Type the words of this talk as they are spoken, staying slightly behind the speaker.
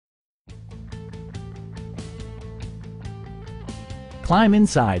Climb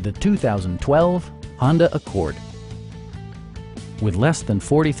inside the 2012 Honda Accord. With less than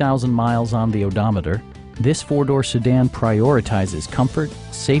 40,000 miles on the odometer, this four-door sedan prioritizes comfort,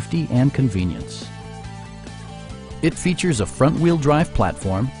 safety, and convenience. It features a front-wheel drive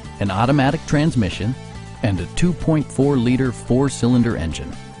platform, an automatic transmission, and a 2.4-liter four-cylinder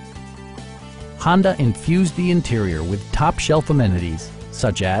engine. Honda infused the interior with top-shelf amenities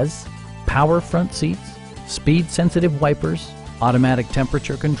such as power front seats, speed-sensitive wipers, automatic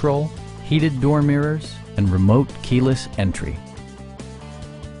temperature control, heated door mirrors, and remote keyless entry.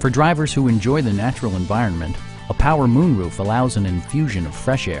 For drivers who enjoy the natural environment, a power moonroof allows an infusion of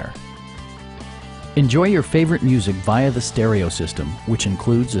fresh air. Enjoy your favorite music via the stereo system, which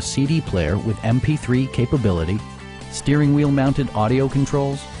includes a CD player with MP3 capability, steering wheel mounted audio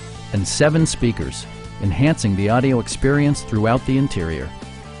controls, and 7 speakers, enhancing the audio experience throughout the interior.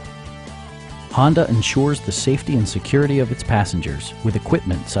 Honda ensures the safety and security of its passengers with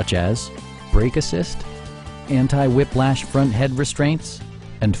equipment such as brake assist, anti-whiplash front head restraints,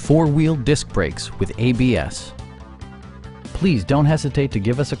 and 4-wheel disc brakes with ABS. Please don't hesitate to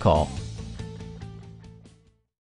give us a call.